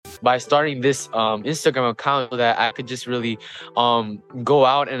by starting this Instagram account so that I could just really go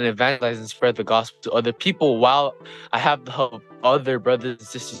out and evangelize and spread the gospel to other people while I have the help of other brothers and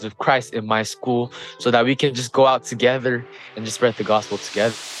sisters of Christ in my school, so that we can just go out together and just spread the gospel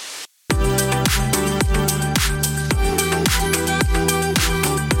together.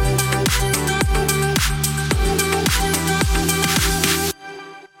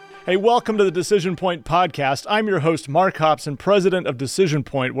 Hey, welcome to the Decision Point podcast. I'm your host, Mark Hobson, president of Decision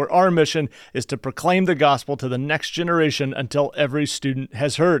Point, where our mission is to proclaim the gospel to the next generation until every student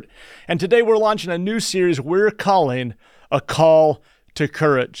has heard. And today we're launching a new series we're calling A Call to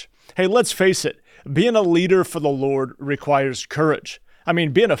Courage. Hey, let's face it, being a leader for the Lord requires courage. I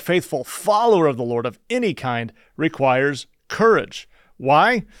mean, being a faithful follower of the Lord of any kind requires courage.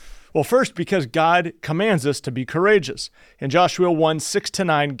 Why? Well, first, because God commands us to be courageous. In Joshua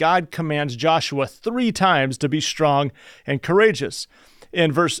 1:6-9, God commands Joshua 3 times to be strong and courageous.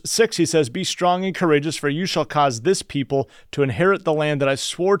 In verse 6, he says, "Be strong and courageous, for you shall cause this people to inherit the land that I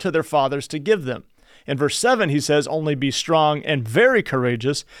swore to their fathers to give them." In verse 7, he says, "Only be strong and very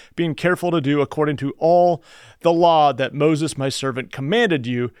courageous, being careful to do according to all the law that Moses my servant commanded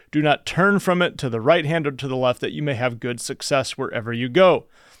you. Do not turn from it to the right hand or to the left, that you may have good success wherever you go."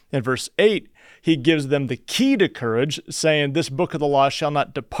 In verse 8, he gives them the key to courage, saying, "This book of the law shall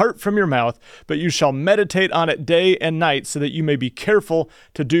not depart from your mouth, but you shall meditate on it day and night, so that you may be careful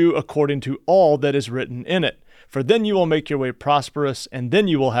to do according to all that is written in it. For then you will make your way prosperous, and then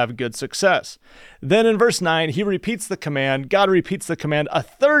you will have good success." Then in verse 9, he repeats the command. God repeats the command a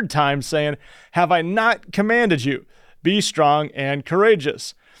third time, saying, "Have I not commanded you? Be strong and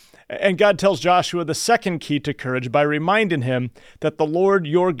courageous." And God tells Joshua the second key to courage by reminding him that the Lord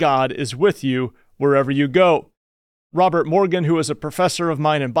your God is with you wherever you go. Robert Morgan, who is a professor of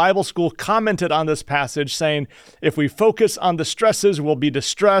mine in Bible school, commented on this passage saying, "If we focus on the stresses, we'll be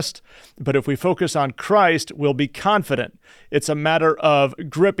distressed, but if we focus on Christ, we'll be confident. It's a matter of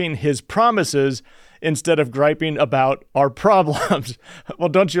gripping his promises instead of griping about our problems." Well,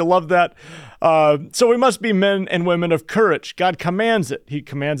 don't you love that? So we must be men and women of courage. God commands it. He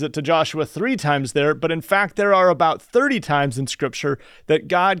commands it to Joshua 3 times there, but in fact, there are about 30 times in Scripture that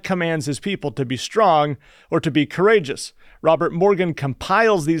God commands his people to be strong or to be courageous. Robert Morgan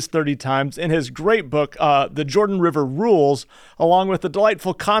compiles these 30 times in his great book, The Jordan River Rules, along with the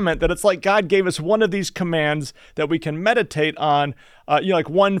delightful comment that it's like God gave us one of these commands that we can meditate on, like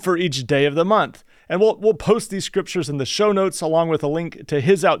one for each day of the month. And we'll post these scriptures in the show notes along with a link to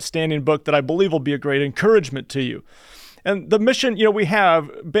his outstanding book that I believe will be a great encouragement to you. And the mission, we have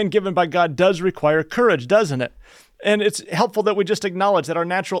been given by God does require courage, doesn't it? And it's helpful that we just acknowledge that our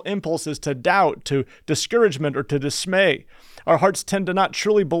natural impulse is to doubt, to discouragement, or to dismay. Our hearts tend to not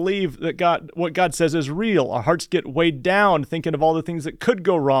truly believe that what God says is real. Our hearts get weighed down thinking of all the things that could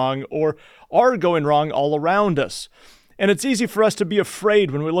go wrong or are going wrong all around us. And it's easy for us to be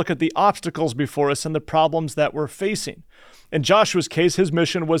afraid when we look at the obstacles before us and the problems that we're facing. In Joshua's case, his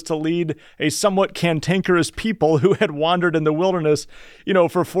mission was to lead a somewhat cantankerous people who had wandered in the wilderness,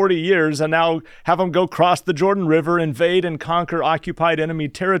 for 40 years, and now have them go cross the Jordan River, invade and conquer occupied enemy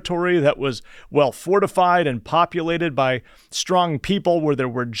territory that was well fortified and populated by strong people where there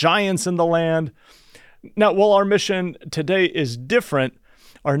were giants in the land. Now, while our mission today is different,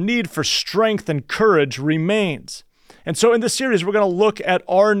 our need for strength and courage remains. And so in this series, we're going to look at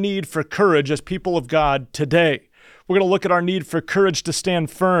our need for courage as people of God today. We're going to look at our need for courage to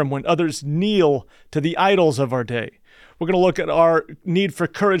stand firm when others kneel to the idols of our day. We're going to look at our need for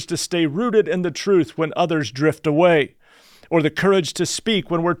courage to stay rooted in the truth when others drift away, or the courage to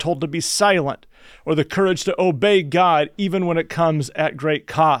speak when we're told to be silent, or the courage to obey God even when it comes at great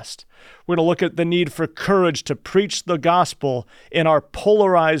cost. We're going to look at the need for courage to preach the gospel in our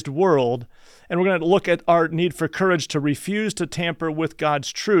polarized world. And we're going to look at our need for courage to refuse to tamper with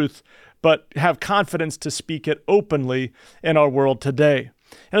God's truth, but have confidence to speak it openly in our world today.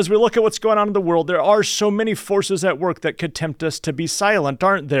 And as we look at what's going on in the world, there are so many forces at work that could tempt us to be silent,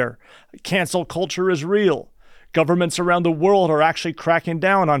 aren't there? Cancel culture is real. Governments around the world are actually cracking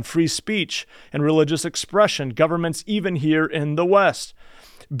down on free speech and religious expression, governments even here in the West.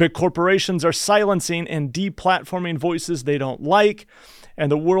 Big corporations are silencing and deplatforming voices they don't like,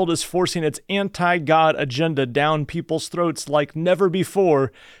 and the world is forcing its anti-God agenda down people's throats like never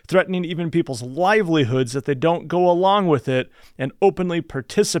before, threatening even people's livelihoods if they don't go along with it and openly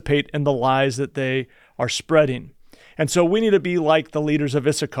participate in the lies that they are spreading. And so we need to be like the leaders of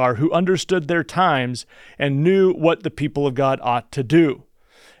Issachar who understood their times and knew what the people of God ought to do.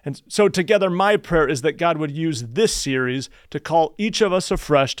 And so together, my prayer is that God would use this series to call each of us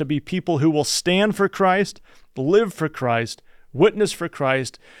afresh to be people who will stand for Christ, live for Christ, witness for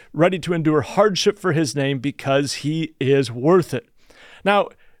Christ, ready to endure hardship for his name because he is worth it. Now,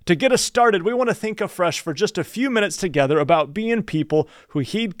 to get us started, we want to think afresh for just a few minutes together about being people who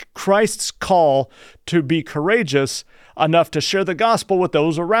heed Christ's call to be courageous enough to share the gospel with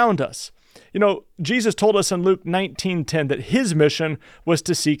those around us. You know, Jesus told us in Luke 19:10 that his mission was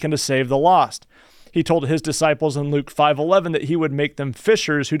to seek and to save the lost. He told his disciples in Luke 5:11 that he would make them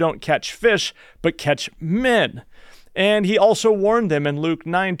fishers who don't catch fish, but catch men. And he also warned them in Luke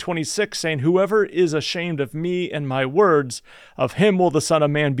 9:26, saying, "Whoever is ashamed of me and my words, of him will the Son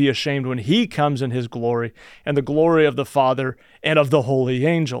of Man be ashamed when he comes in his glory, and the glory of the Father and of the holy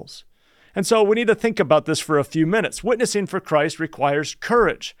angels." And so we need to think about this for a few minutes. Witnessing for Christ requires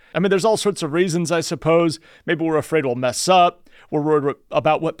courage. I mean, there's all sorts of reasons, I suppose. Maybe we're afraid we'll mess up. We're worried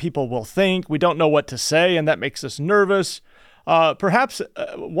about what people will think. We don't know what to say, and that makes us nervous. Perhaps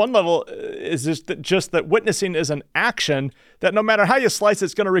one level is just that witnessing is an action that no matter how you slice,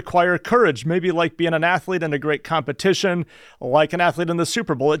 it's going to require courage. Maybe like being an athlete in a great competition, like an athlete in the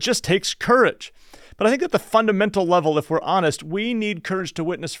Super Bowl. It just takes courage. But I think at the fundamental level, if we're honest, we need courage to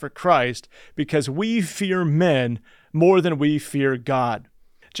witness for Christ because we fear men more than we fear God.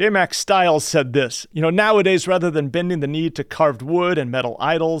 J. Mack Stiles said this, nowadays, rather than bending the knee to carved wood and metal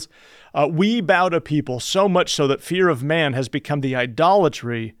idols, we bow to people so much so that fear of man has become the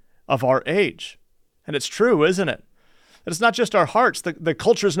idolatry of our age. And it's true, isn't it? And it's not just our hearts. The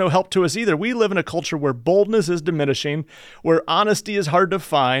culture is no help to us either. We live in a culture where boldness is diminishing, where honesty is hard to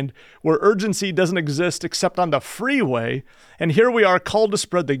find, where urgency doesn't exist except on the freeway. And here we are called to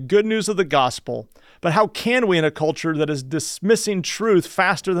spread the good news of the gospel. But how can we in a culture that is dismissing truth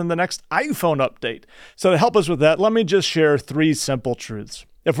faster than the next iPhone update? So to help us with that, let me just share 3 simple truths.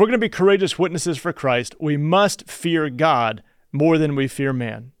 If we're going to be courageous witnesses for Christ, we must fear God more than we fear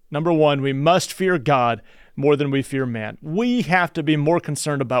man. Number 1, we must fear God more than we fear man. We have to be more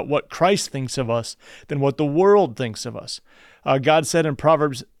concerned about what Christ thinks of us than what the world thinks of us. God said in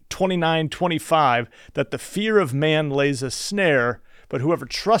Proverbs 29:25 that the fear of man lays a snare, but whoever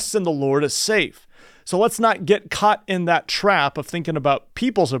trusts in the Lord is safe. So let's not get caught in that trap of thinking about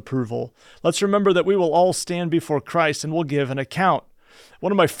people's approval. Let's remember that we will all stand before Christ and we'll give an account.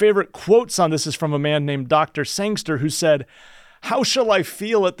 One of my favorite quotes on this is from a man named Dr. Sangster, who said, "How shall I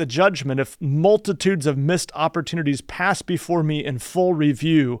feel at the judgment if multitudes of missed opportunities pass before me in full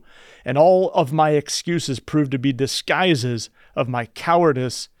review, and all of my excuses prove to be disguises of my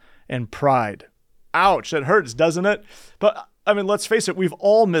cowardice and pride?" Ouch, that hurts, doesn't it? But let's face it, we've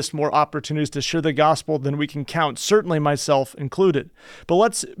all missed more opportunities to share the gospel than we can count, certainly myself included. But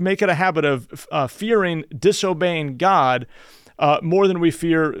let's make it a habit of fearing disobeying God more than we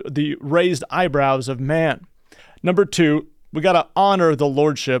fear the raised eyebrows of man. Number 2, we got to honor the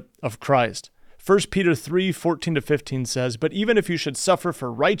lordship of Christ. 1 Peter 3:14-15 says, "But even if you should suffer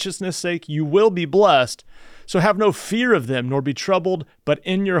for righteousness' sake, you will be blessed. So have no fear of them, nor be troubled, but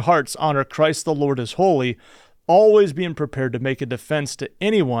in your hearts honor Christ the Lord as holy, always being prepared to make a defense to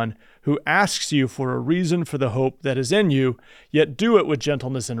anyone who asks you for a reason for the hope that is in you, yet do it with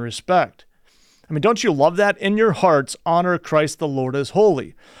gentleness and respect." Don't you love that? In your hearts, honor Christ the Lord as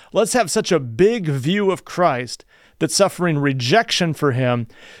holy. Let's have such a big view of Christ that suffering rejection for him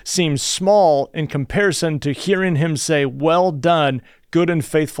seems small in comparison to hearing him say, "Well done, good and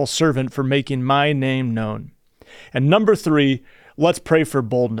faithful servant, for making my name known." And number 3, let's pray for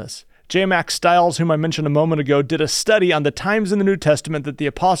boldness. J. Mack Stiles, whom I mentioned a moment ago, did a study on the times in the New Testament that the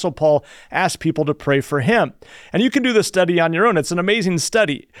Apostle Paul asked people to pray for him. And you can do the study on your own. It's an amazing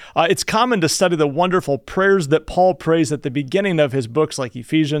study. It's common to study the wonderful prayers that Paul prays at the beginning of his books like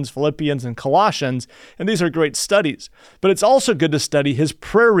Ephesians, Philippians, and Colossians, and these are great studies. But it's also good to study his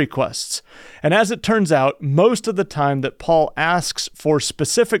prayer requests. And as it turns out, most of the time that Paul asks for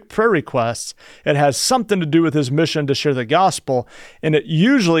specific prayer requests, it has something to do with his mission to share the gospel, and it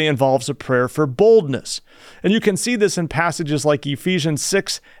usually involves a prayer for boldness. And you can see this in passages like Ephesians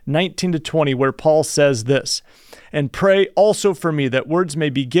 6:19-20, where Paul says this, "And pray also for me that words may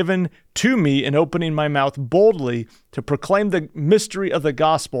be given to me in opening my mouth boldly to proclaim the mystery of the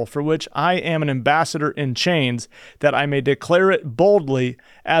gospel, for which I am an ambassador in chains, that I may declare it boldly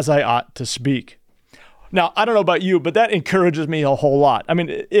as I ought to speak." Now, I don't know about you, but that encourages me a whole lot.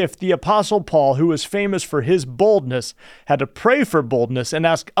 If the Apostle Paul, who is famous for his boldness, had to pray for boldness and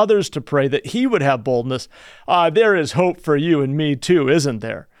ask others to pray that he would have boldness, there is hope for you and me too, isn't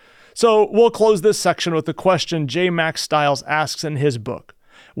there? So we'll close this section with the question J. Mack Stiles asks in his book.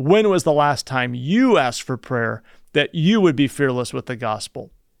 When was the last time you asked for prayer that you would be fearless with the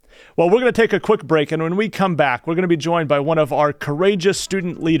gospel? Well, we're going to take a quick break, and when we come back, we're going to be joined by one of our courageous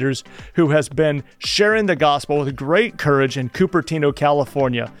student leaders who has been sharing the gospel with great courage in Cupertino,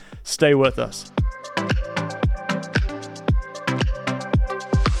 California. Stay with us.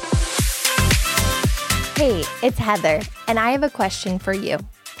 Hey, it's Heather, and I have a question for you.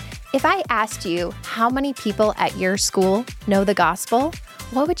 If I asked you how many people at your school know the gospel,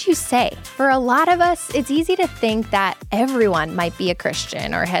 what would you say? For a lot of us, it's easy to think that everyone might be a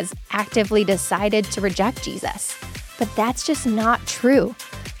Christian or has actively decided to reject Jesus. But that's just not true.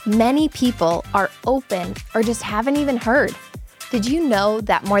 Many people are open or just haven't even heard. Did you know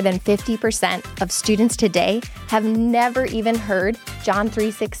that more than 50% of students today have never even heard John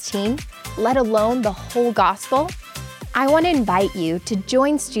 3:16, let alone the whole gospel? I want to invite you to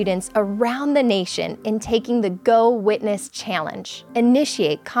join students around the nation in taking the Go Witness Challenge.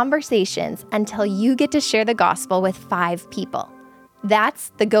 Initiate conversations until you get to share the gospel with 5 people.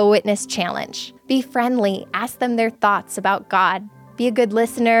 That's the Go Witness Challenge. Be friendly, ask them their thoughts about God, be a good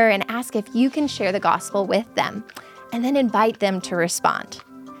listener, and ask if you can share the gospel with them, and then invite them to respond.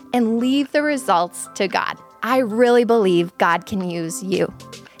 And leave the results to God. I really believe God can use you.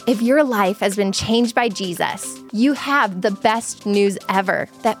 If your life has been changed by Jesus, you have the best news ever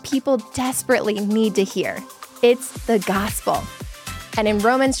that people desperately need to hear. It's the gospel. And in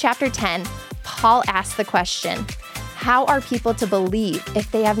Romans chapter 10, Paul asks the question, how are people to believe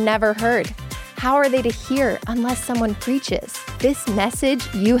if they have never heard? How are they to hear unless someone preaches? This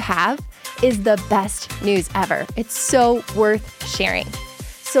message you have is the best news ever. It's so worth sharing.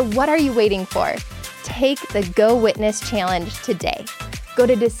 So what are you waiting for? Take the Go Witness Challenge today. Go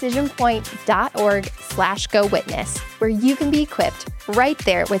to decisionpoint.org/GoWitness, where you can be equipped right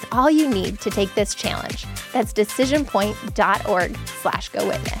there with all you need to take this challenge. That's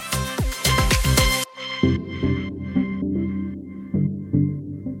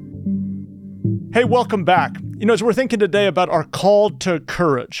decisionpoint.org/GoWitness. Hey, welcome back. As we're thinking today about our call to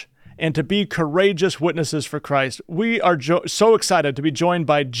courage and to be courageous witnesses for Christ, we are so excited to be joined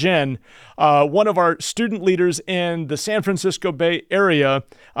by Jen, one of our student leaders in the San Francisco Bay Area.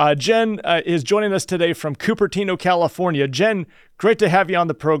 Jen is joining us today from Cupertino, California. Jen, great to have you on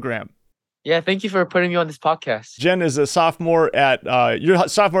the program. Yeah, thank you for putting me on this podcast. Jen is a sophomore at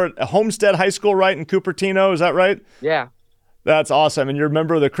Homestead High School, right, in Cupertino, is that right? Yeah. That's awesome. And you're a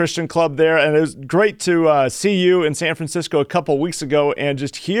member of the Christian Club there. And it was great to see you in San Francisco a couple weeks ago and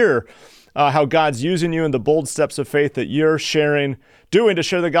just hear how God's using you in the bold steps of faith that you're doing to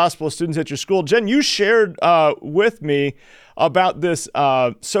share the gospel with students at your school. Jen, you shared with me about this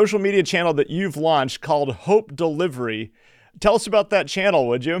social media channel that you've launched called Hope Delivery. Tell us about that channel,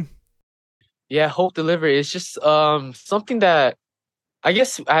 would you? Yeah, Hope Delivery is just something that I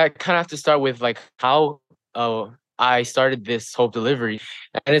guess I kind of have to start with, like how I started this Hope Delivery.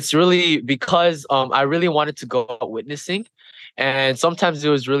 And it's really because I really wanted to go out witnessing. And sometimes it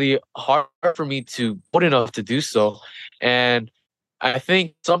was really hard for me to put enough to do so. And I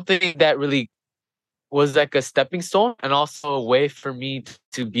think something that really was like a stepping stone and also a way for me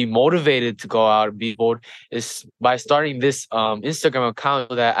to be motivated to go out and be bold is by starting this Instagram account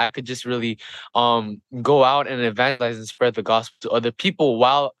so that I could just really go out and evangelize and spread the gospel to other people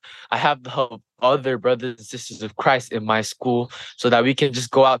while I have the help of other brothers and sisters of Christ in my school so that we can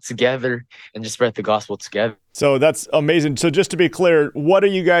just go out together and just spread the gospel together. So that's amazing. So just to be clear, what are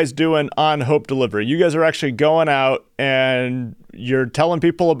you guys doing on Hope Delivery? You guys are actually going out and you're telling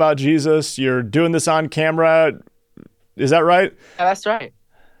people about Jesus. You're doing this on camera. Is that right? Yeah, that's right.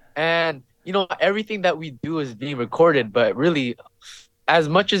 And, everything that we do is being recorded, but really, as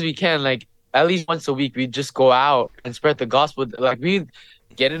much as we can, like at least once a week, we just go out and spread the gospel. Like we'd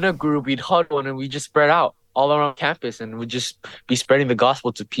get in a group, we'd huddle, and we'd just spread out all around campus and we'd just be spreading the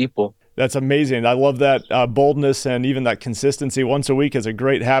gospel to people. That's amazing. I love that boldness and even that consistency. Once a week is a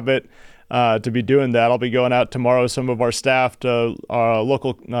great habit to be doing that. I'll be going out tomorrow, some of our staff, to our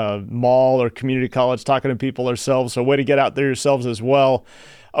local mall or community college, talking to people ourselves. So way to get out there yourselves as well.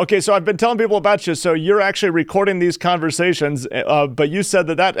 Okay, so I've been telling people about you. So you're actually recording these conversations, but you said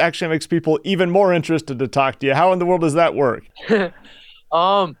that actually makes people even more interested to talk to you. How in the world does that work? It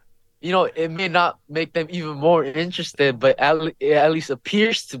may not make them even more interested, but it at least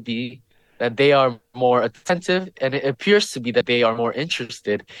appears to be that they are more attentive, and it appears to be that they are more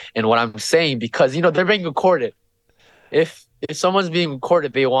interested in what I'm saying because, they're being recorded. If someone's being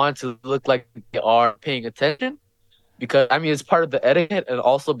recorded, they want to look like they are paying attention because, it's part of the etiquette, and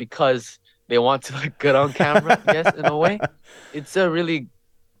also because they want to look good on camera, I guess, in a way. It's a really,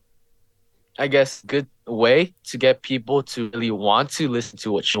 I guess, good way to get people to really want to listen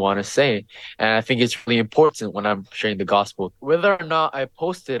to what you want to say. And I think it's really important when I'm sharing the gospel. Whether or not I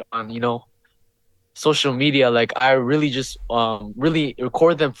post it on, social media, like I really just really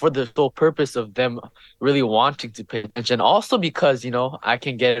record them for the sole purpose of them really wanting to pay attention. Also because, I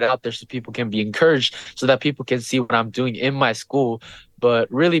can get it out there so people can be encouraged, so that people can see what I'm doing in my school,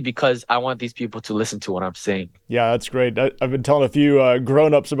 but really because I want these people to listen to what I'm saying. Yeah, that's great. I've been telling a few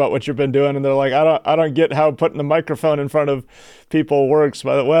grown-ups about what you've been doing, and they're like, I don't get how putting the microphone in front of people works.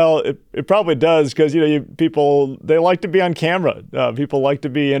 But well, it probably does, because people, they like to be on camera. People like to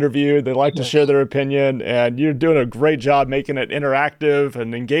be interviewed. They like to share their opinion, and you're doing a great job making it interactive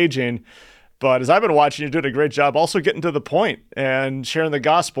and engaging. But as I've been watching, you're doing a great job also getting to the point and sharing the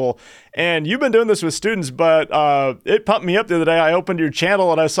gospel. And you've been doing this with students, but it pumped me up the other day. I opened your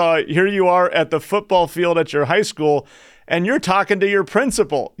channel and I saw here you are at the football field at your high school, and you're talking to your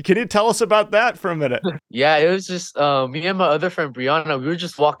principal. Can you tell us about that for a minute? Yeah, it was just me and my other friend Brianna. We were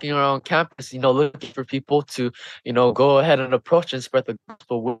just walking around campus, looking for people to, go ahead and approach and spread the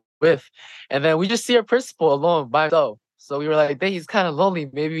gospel with. And then we just see our principal alone by himself. So we were like, dang, he's kind of lonely.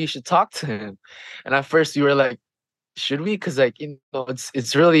 Maybe we should talk to him. And at first we were like, should we? Because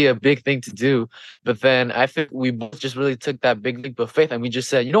it's really a big thing to do. But then I think we both just really took that big leap of faith, and we just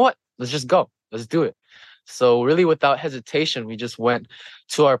said, you know what? Let's just go. Let's do it. So really without hesitation, we just went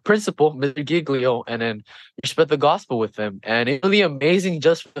to our principal, Mr. Giglio, and then we spread the gospel with him. And it's really amazing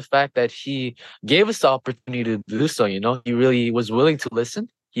just for the fact that he gave us the opportunity to do so. He really was willing to listen.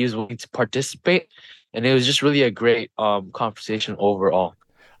 He was willing to participate. And it was just really a great conversation overall.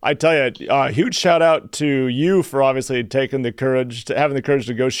 I tell you, huge shout out to you for obviously having the courage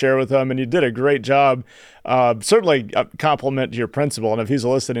to go share with them. And you did a great job. Certainly a compliment to your principal. And if he's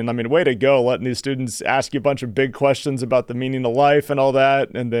listening, way to go, letting these students ask you a bunch of big questions about the meaning of life and all that,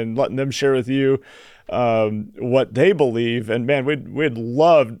 and then letting them share with you what they believe. And man, we'd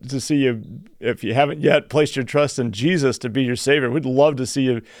love to see you, if you haven't yet placed your trust in Jesus to be your savior. We'd love to see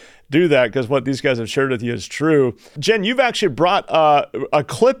you do that, because what these guys have shared with you is true. Jen, you've actually brought a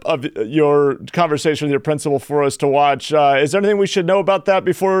clip of your conversation with your principal for us to watch. Is there anything we should know about that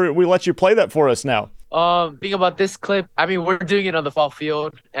before we let you play that for us now? Being about this clip, we're doing it on the fall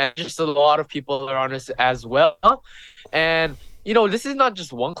field, and just a lot of people are on this as well. And this is not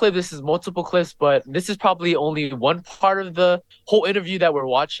just one clip, this is multiple clips, but this is probably only one part of the whole interview that we're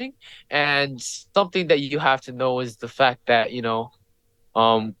watching. And something that you have to know is the fact that,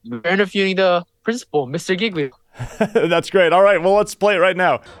 we're interviewing the principal, Mr. Giglio. That's great. All right, well, let's play it right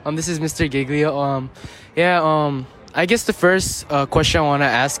now. This is Mr. Giglio. I guess the first question I want to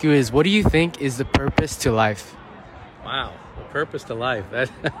ask you is, what do you think is the purpose to life? Wow, the purpose to life.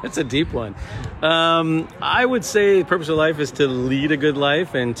 That's a deep one. I would say the purpose of life is to lead a good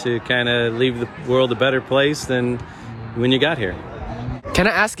life and to kind of leave the world a better place than when you got here. Can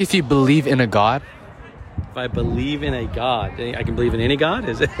I ask if you believe in a God? If I believe in a God, I can believe in any God?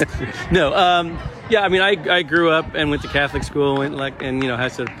 Is it? No. I grew up and went to Catholic school,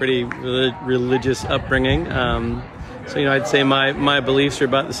 has a pretty religious upbringing. I'd say my beliefs are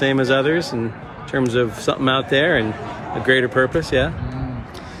about the same as others in terms of something out there and a greater purpose. Yeah.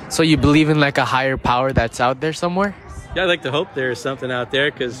 So you believe in like a higher power that's out there somewhere? Yeah, I'd like to hope there's something out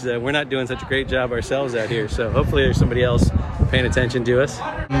there, because we're not doing such a great job ourselves out here. So hopefully there's somebody else paying attention to us.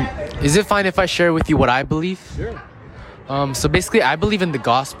 Is it fine if I share with you what I believe? Sure. So basically, I believe in the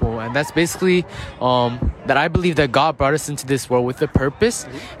gospel, and that's basically that I believe that God brought us into this world with a purpose,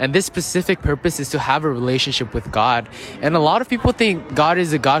 and this specific purpose is to have a relationship with God. And a lot of people think God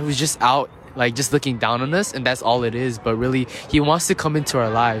is a God who's just out, like just looking down on us, and that's all it is. But really, He wants to come into our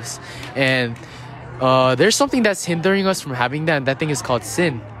lives, and there's something that's hindering us from having that, and that thing is called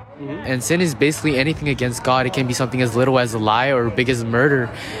sin. And sin is basically anything against God. It can be something as little as a lie or big as murder.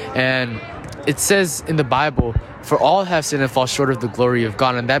 And it says in the Bible, for all have sinned and fall short of the glory of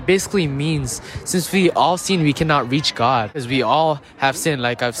God. And that basically means, since we all sin, we cannot reach God, because we all have sinned,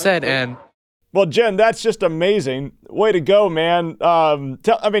 like I've said. And well, Jen, that's just amazing. Way to go, man.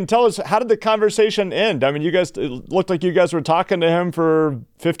 Tell us, how did the conversation end? It looked like you guys were talking to him for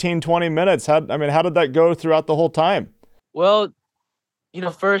 15, 20 minutes. How did that go throughout the whole time? Well,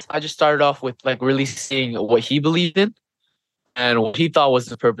 first I just started off with really seeing what he believed in and what he thought was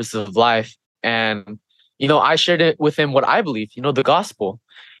the purpose of life. And, I shared it with him what I believe, the gospel.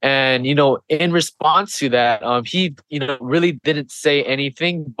 And, in response to that, he, really didn't say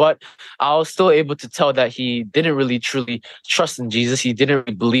anything, but I was still able to tell that he didn't really truly trust in Jesus. He didn't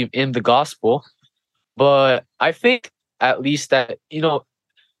really believe in the gospel. But I think at least that,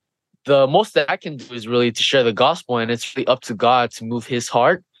 the most that I can do is really to share the gospel, and it's really up to God to move his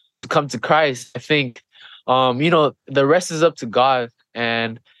heart to come to Christ. I think the rest is up to God.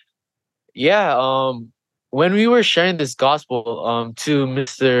 And yeah, when we were sharing this gospel to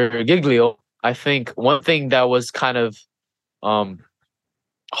Mr. Giglio, I think one thing that was kind of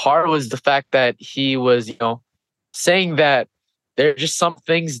hard was the fact that he was, saying that there are just some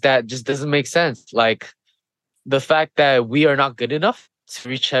things that just doesn't make sense. Like the fact that we are not good enough to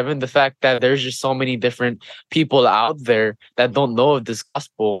reach heaven, the fact that there's just so many different people out there that don't know of this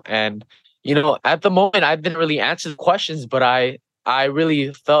gospel. And, at the moment, I didn't really answer the questions, but I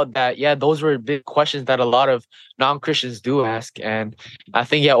really felt that, yeah, those were big questions that a lot of non-Christians do ask. And I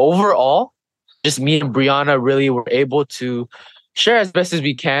think, yeah, overall, just me and Brianna really were able to share as best as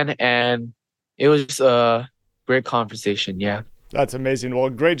we can. And it was just a great conversation. Yeah. That's amazing. Well,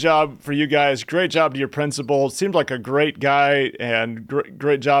 great job for you guys. Great job to your principal. Seemed like a great guy, and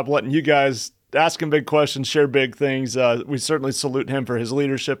great job letting you guys ask him big questions, share big things. We certainly salute him for his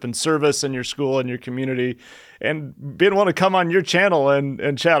leadership and service in your school and your community, and being willing to come on your channel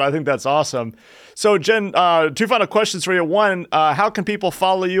and chat. I think that's awesome. So, Jen, two final questions for you. One, how can people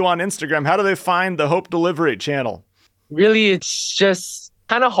follow you on Instagram? How do they find the Hope Delivery channel? Really, it's just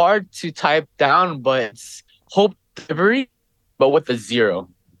kind of hard to type down, but it's Hope Delivery, but with a 0.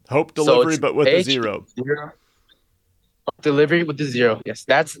 Hope Delivery, but with a 0. Hope Delivery with a 0. Yes,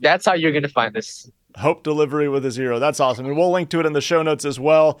 that's how you're going to find this. Hope Delivery with a 0. That's awesome. And we'll link to it in the show notes as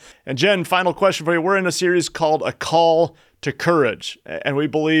well. And Jen, final question for you. We're in a series called A Call to Courage. And we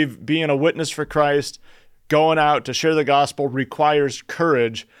believe being a witness for Christ, going out to share the gospel requires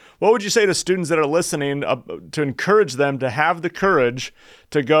courage. What would you say to students that are listening to encourage them to have the courage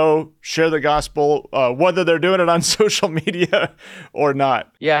to go share the gospel, whether they're doing it on social media or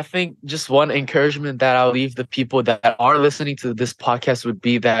not? Yeah, I think just one encouragement that I'll leave the people that are listening to this podcast would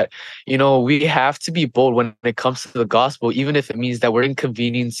be that, we have to be bold when it comes to the gospel, even if it means that we're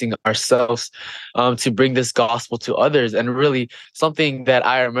inconveniencing ourselves to bring this gospel to others. And really, something that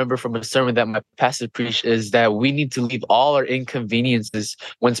I remember from a sermon that my pastor preached is that we need to leave all our inconveniences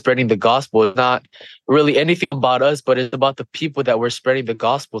when spreading the gospel. It's not really anything about us, but it's about the people that we're spreading the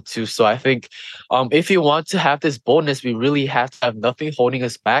gospel to. So I think if you want to have this boldness, we really have to have nothing holding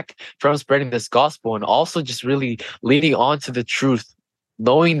us back from spreading this gospel, and also just really leading on to the truth,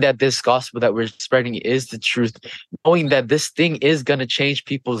 knowing that this gospel that we're spreading is the truth, knowing that this thing is going to change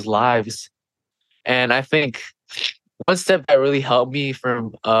people's lives. And I think one step that really helped me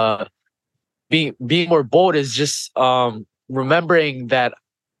from being more bold is just remembering that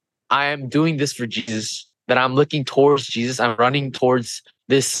I am doing this for Jesus, that I'm looking towards Jesus. I'm running towards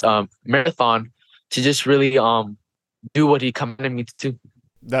this marathon to just really do what he commanded me to do.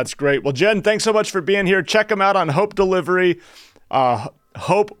 That's great. Well, Jen, thanks so much for being here. Check them out on Hope Delivery,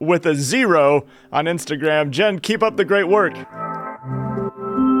 Hope with a 0 on Instagram. Jen, keep up the great work.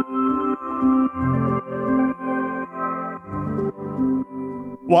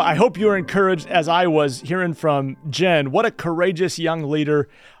 Well, I hope you were encouraged as I was hearing from Jen. What a courageous young leader,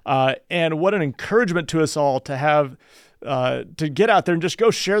 and what an encouragement to us all to have to get out there and just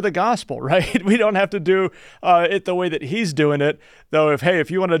go share the gospel, right? We don't have to do it the way that he's doing it. Though,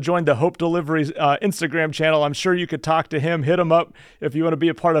 if you want to join the Hope Delivery Instagram channel, I'm sure you could talk to him, hit him up if you want to be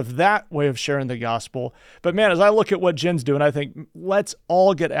a part of that way of sharing the gospel. But man, as I look at what Jen's doing, I think let's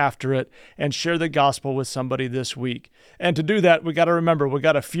all get after it and share the gospel with somebody this week. And to do that, we got to remember, we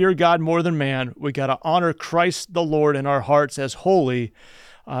got to fear God more than man. We got to honor Christ the Lord in our hearts as holy.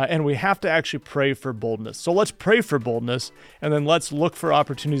 And we have to actually pray for boldness. So let's pray for boldness, and then let's look for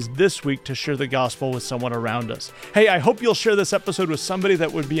opportunities this week to share the gospel with someone around us. Hey, I hope you'll share this episode with somebody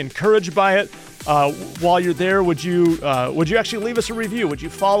that would be encouraged by it. While you're there, would you actually leave us a review? Would you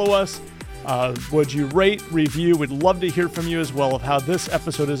follow us? Would you rate, review? We'd love to hear from you as well of how this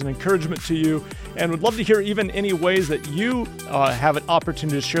episode is an encouragement to you, and would love to hear even any ways that you have an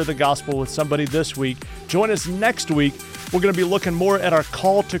opportunity to share the gospel with somebody this week. Join us next week. We're going to be looking more at our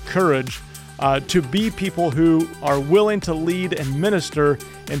call to courage to be people who are willing to lead and minister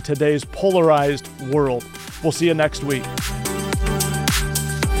in today's polarized world. We'll see you next week.